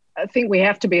think we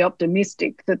have to be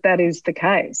optimistic that is the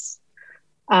case.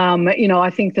 I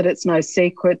think that it's no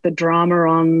secret the drama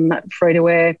on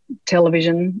free-to-air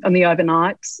television on the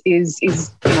overnights is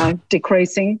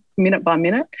decreasing minute by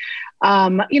minute.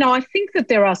 I think that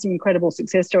there are some incredible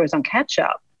success stories on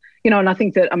catch-up. And I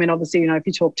think that, obviously, if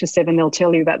you talk to Seven, they'll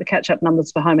tell you about the catch-up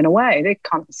numbers for Home and Away. They're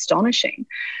kind of astonishing.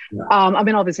 Yeah.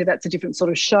 Obviously, that's a different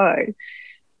sort of show.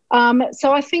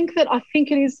 So I think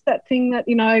it is that thing that,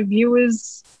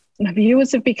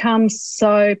 viewers have become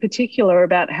so particular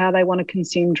about how they want to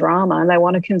consume drama, and they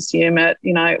want to consume it,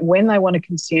 when they want to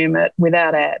consume it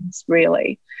without ads,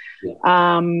 really.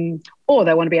 Yeah. Or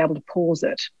they want to be able to pause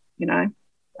it,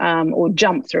 or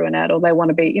jump through an ad, or they want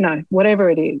to be, whatever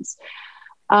it is.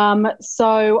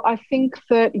 So I think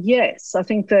that, yes, I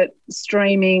think that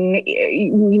streaming,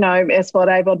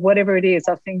 SVOD, AVOD, whatever it is,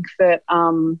 I think that,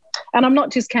 and I'm not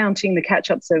discounting the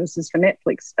catch-up services for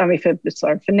Netflix,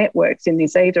 for networks in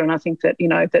this either. And I think that,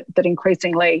 that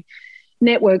increasingly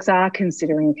networks are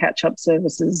considering catch-up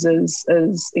services as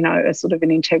as sort of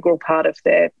an integral part of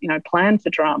their, plan for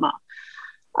drama.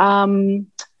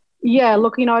 Yeah,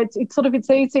 look, it's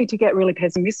easy to get really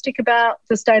pessimistic about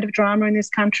the state of drama in this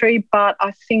country, but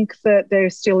I think that there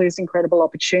still is incredible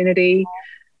opportunity.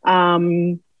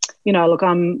 Look,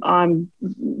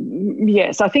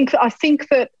 yes, I think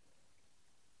that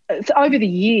over the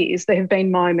years there have been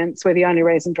moments where the only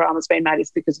reason drama's been made is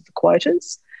because of the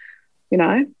quotas, and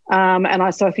I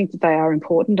think that they are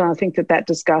important. And I think that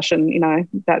discussion,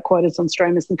 about quotas on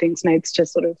streamers and things needs to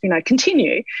sort of,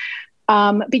 continue.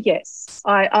 But yes,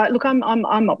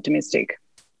 I'm optimistic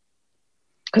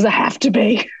because I have to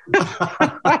be.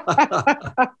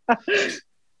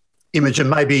 Imogen,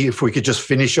 maybe if we could just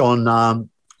finish on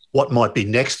what might be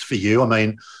next for you.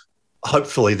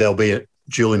 Hopefully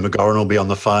Julie McGoran will be on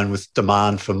the phone with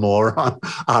demand for more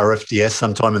RFDS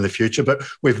sometime in the future. But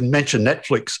we've mentioned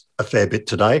Netflix a fair bit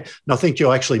today, and I think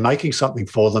you're actually making something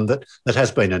for them that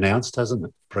has been announced, hasn't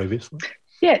it, previously?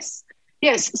 Yes.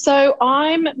 So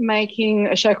I'm making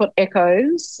a show called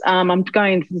Echoes. I'm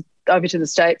going over to the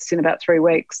States in about 3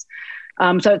 weeks.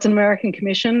 So it's an American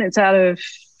commission. It's out of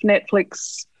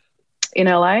Netflix in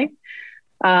LA.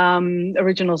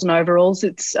 Originals and overalls.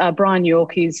 It's Brian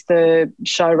York. He's the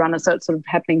showrunner, so it's sort of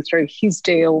happening through his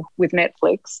deal with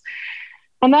Netflix.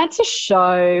 And that's a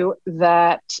show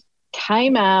that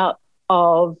came out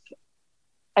of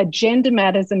a Gender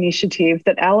Matters initiative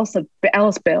that Alice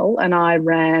Bell and I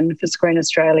ran for Screen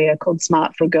Australia called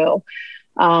Smart for a Girl.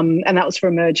 And that was for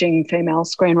emerging female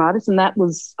screenwriters. And that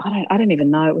was, I don't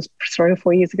even know, it was 3 or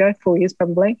 4 years ago, 4 years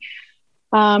probably.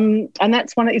 And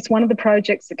it's one of the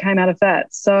projects that came out of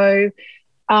that. So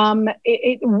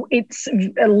it's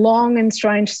a long and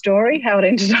strange story how it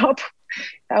ended up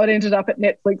at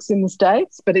Netflix in the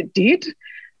States, but it did.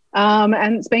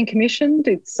 And it's been commissioned.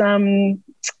 It's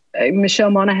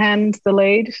Michelle Monaghan's the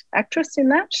lead actress in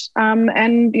that.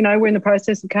 And, we're in the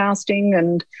process of casting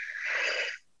and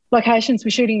locations.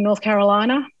 We're shooting in North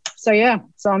Carolina. So, yeah,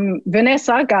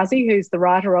 Vanessa Ghazi, who's the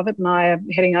writer of it, and I are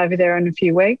heading over there in a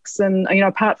few weeks. And,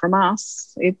 apart from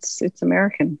us, it's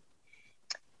American,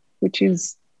 which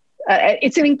is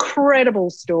it's an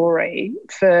incredible story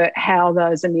for how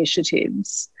those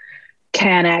initiatives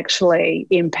can actually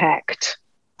impact,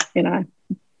 a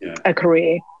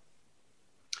career.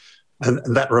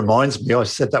 And that reminds me, I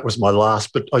said that was my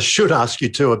last, but I should ask you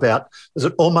too about, is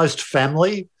it Almost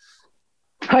Family?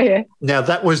 Oh, yeah. Now,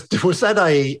 was that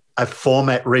a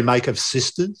format remake of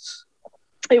Sisters?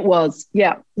 It was,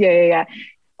 yeah.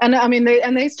 And,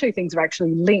 and these two things are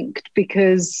actually linked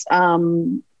because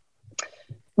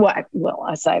Well,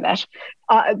 I say that.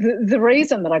 The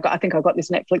reason that I think I got this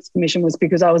Netflix commission was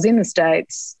because I was in the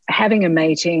States having a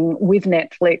meeting with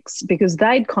Netflix because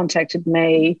they'd contacted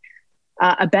me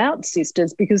about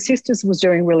Sisters because Sisters was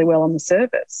doing really well on the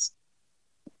service.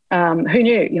 Who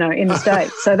knew, in the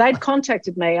States. So they'd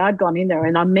contacted me. I'd gone in there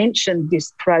and I mentioned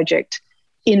this project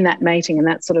in that meeting, and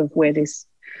that's sort of where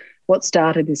what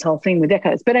started this whole thing with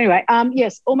Echoes. But anyway,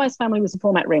 yes, Almost Family was a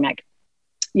format remake.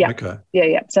 Yeah. Okay.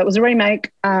 Yeah. So it was a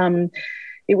remake.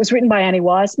 It was written by Annie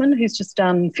Wiseman, who's just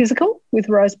done Physical with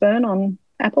Rose Byrne on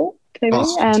Apple TV.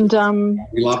 Oh, and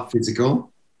we love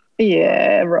Physical.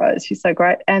 Yeah, Rose, she's so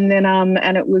great. And then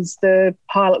and it was the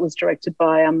pilot was directed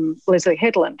by Leslie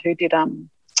Headland, who did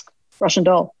Russian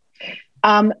Doll.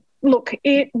 Look,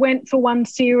 it went for one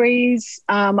series.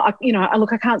 I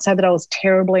can't say that I was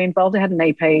terribly involved. I had an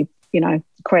EP,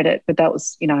 credit, but that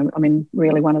was,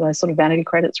 really one of those sort of vanity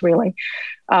credits, really,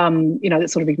 that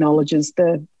sort of acknowledges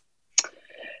the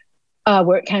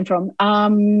where it came from.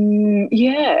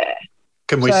 Yeah.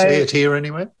 Can we see it here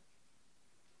anywhere?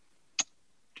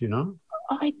 Do you know?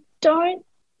 I don't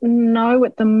know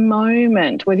at the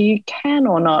moment whether you can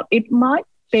or not. It might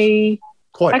be.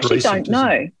 Quite actually recent, don't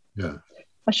know. Yeah.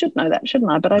 I should know that, shouldn't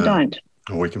I? But I don't.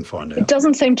 Oh, we can find out. It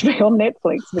doesn't seem to be on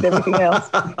Netflix with everything else.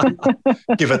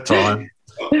 Give it time.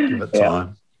 Give it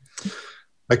time.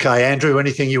 Okay, Andrew,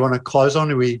 anything you want to close on?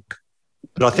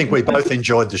 But I think we both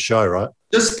enjoyed the show, right?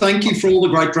 Just thank you for all the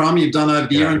great drama you've done over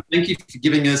the year, and thank you for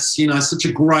giving us, such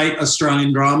a great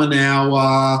Australian drama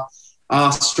now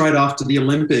straight after the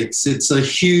Olympics. It's a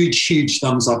huge, huge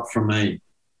thumbs up from me.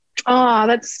 Oh,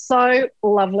 that's so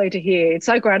lovely to hear. It's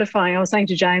so gratifying. I was saying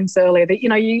to James earlier that,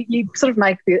 you sort of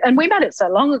make the – and we made it so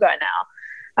long ago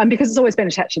now because it's always been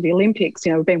attached to the Olympics.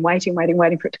 We've been waiting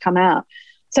for it to come out.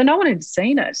 So no one had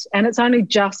seen it, and it's only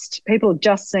just – people are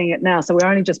just seeing it now, so we're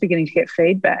only just beginning to get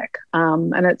feedback.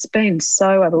 And it's been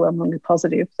so overwhelmingly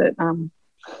positive that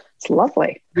it's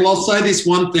lovely. Well, I'll say this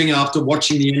one thing after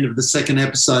watching the end of the second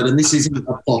episode, and this isn't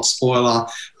a plot spoiler,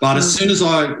 but as soon as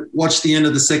I watched the end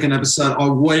of the second episode, I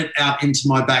went out into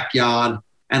my backyard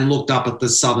and looked up at the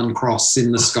Southern Cross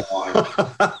in the sky.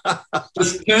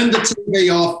 Just turned the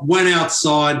TV off, went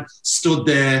outside, stood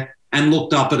there and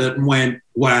looked up at it and went,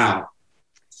 wow,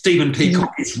 Stephen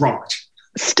Peacock is right.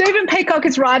 Stephen Peacock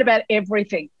is right about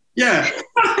everything. Yeah.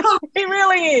 He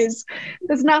really is.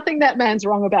 There's nothing that man's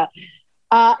wrong about.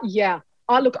 Yeah.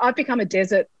 I've become a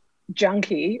desert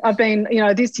junkie. I've been,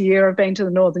 this year I've been to the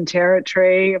Northern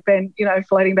Territory. I've been,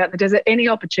 floating about in the desert. Any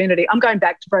opportunity. I'm going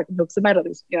back to Broken Hill because I've made all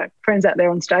these, friends out there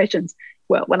on stations.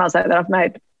 Well, when I say that, I've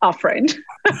made a friend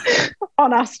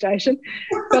on our station.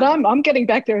 But I'm getting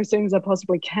back there as soon as I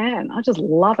possibly can. I just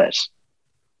love it.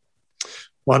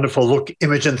 Wonderful. Look,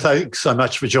 Imogen, thanks so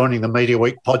much for joining the Media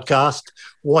Week podcast.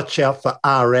 Watch out for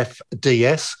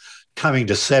RFDS coming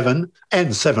to 7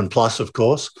 and 7 Plus, of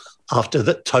course, after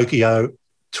the Tokyo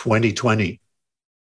 2020.